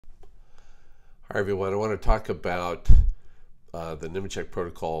Hi everyone, I want to talk about the Nemechek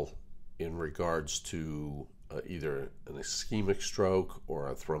Protocol in regards to either an ischemic stroke or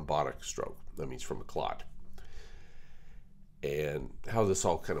a thrombotic stroke. That means from a clot. And how this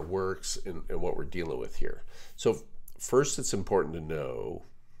all kind of works and what we're dealing with here. So first, it's important to know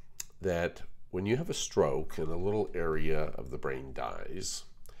that when you have a stroke and a little area of the brain dies,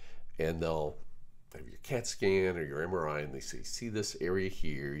 and they'll have your CAT scan or your MRI, and they say, see this area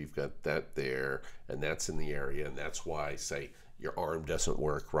here, you've got that there, and that's in the area, and that's why, say, your arm doesn't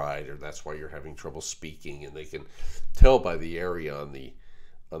work right, or that's why you're having trouble speaking, and they can tell by the area on the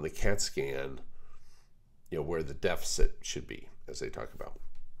CAT scan, you know, where the deficit should be, as they talk about.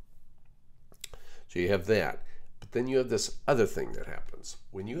 So you have that. But then you have this other thing that happens.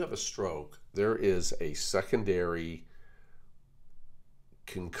 When you have a stroke, there is a secondary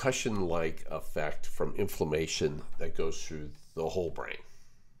concussion-like effect from inflammation that goes through the whole brain.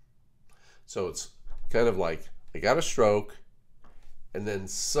 So it's kind of like, I got a stroke, and then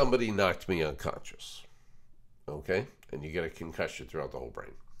somebody knocked me unconscious, okay? And you get a concussion throughout the whole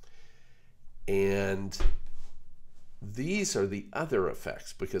brain. And these are the other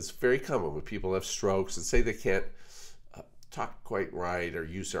effects, because it's very common when people have strokes and say they can't talk quite right or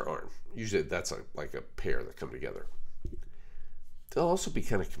use their arm. Usually that's like a pair that come together. They'll also be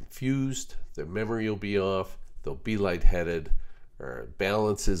kind of confused. Their memory will be off. They'll be lightheaded, or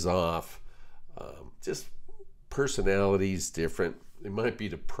balance is off. Just personalities different. They might be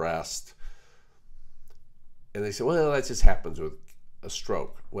depressed. And they say, well, that just happens with a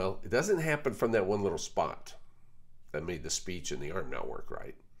stroke. Well, it doesn't happen from that one little spot that made the speech and the arm not work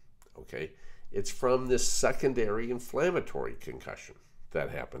right. Okay? It's from this secondary inflammatory concussion that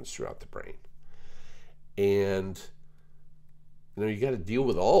happens throughout the brain. And you know, you got to deal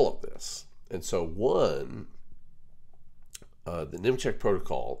with all of this. And so one, the Nemechek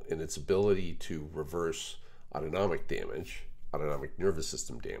Protocol and its ability to reverse autonomic damage, autonomic nervous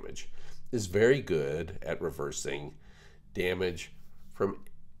system damage, is very good at reversing damage from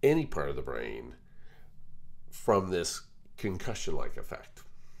any part of the brain from this concussion-like effect,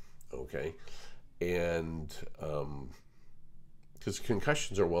 okay? And because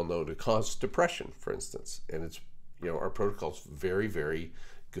concussions are well known to cause depression, for instance, and it's, you know, our protocol is very, very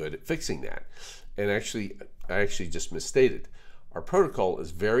good at fixing that. And actually, I actually just misstated. Our protocol is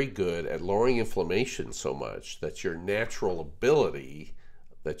very good at lowering inflammation so much that your natural ability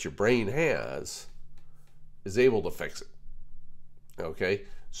that your brain has is able to fix it. Okay?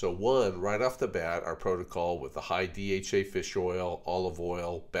 So one, right off the bat, our protocol with the high DHA fish oil, olive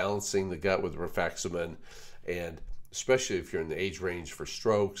oil, balancing the gut with rifaximin, and especially if you're in the age range for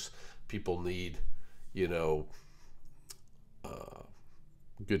strokes, people need, you know,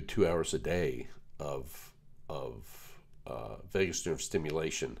 good 2 hours a day of vagus nerve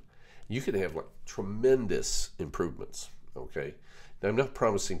stimulation. You can have like tremendous improvements, okay? Now, I'm not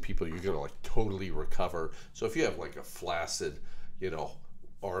promising people you're going to like totally recover. So if you have like a flaccid, you know,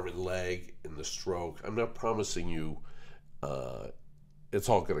 arm and leg in the stroke, I'm not promising you it's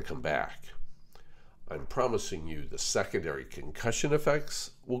all going to come back. I'm promising you the secondary concussion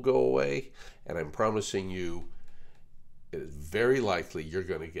effects will go away, and I'm promising you it is very likely you're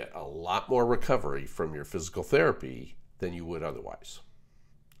going to get a lot more recovery from your physical therapy than you would otherwise.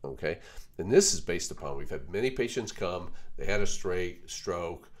 Okay? And this is based upon, we've had many patients come, they had a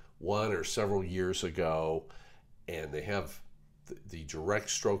stroke 1 or several years ago, and they have the direct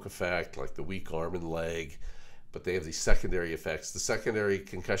stroke effect, like the weak arm and leg, but they have these secondary effects. The secondary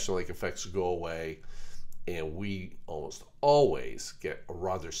concussion-like effects go away, and we almost always get a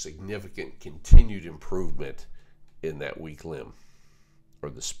rather significant continued improvement in that weak limb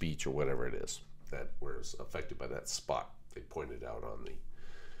or the speech or whatever it is that was affected by that spot they pointed out on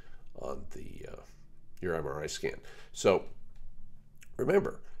your MRI scan. So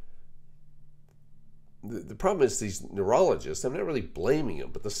remember, the problem is these neurologists, I'm not really blaming them,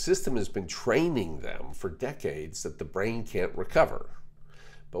 but the system has been training them for decades that the brain can't recover.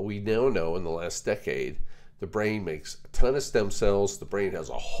 But we now know in the last decade, the brain makes a ton of stem cells. The brain has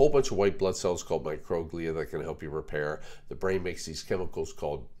a whole bunch of white blood cells called microglia that can help you repair. The brain makes these chemicals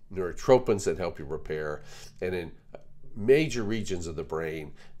called neurotropins that help you repair. And in major regions of the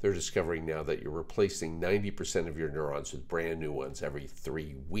brain, they're discovering now that you're replacing 90% of your neurons with brand new ones every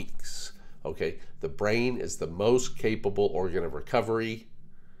 3 weeks. Okay, the brain is the most capable organ of recovery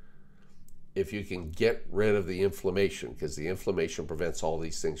if you can get rid of the inflammation, because the inflammation prevents all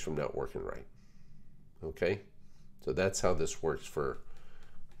these things from not working right. Okay, so that's how this works for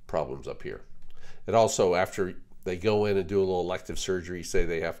problems up here. And also, after they go in and do a little elective surgery, say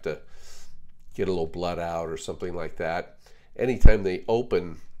they have to get a little blood out or something like that, anytime they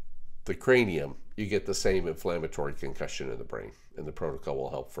open the cranium, you get the same inflammatory concussion in the brain, and the protocol will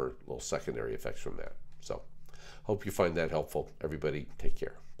help for little secondary effects from that. So hope you find that helpful. Everybody, take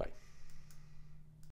care. Bye.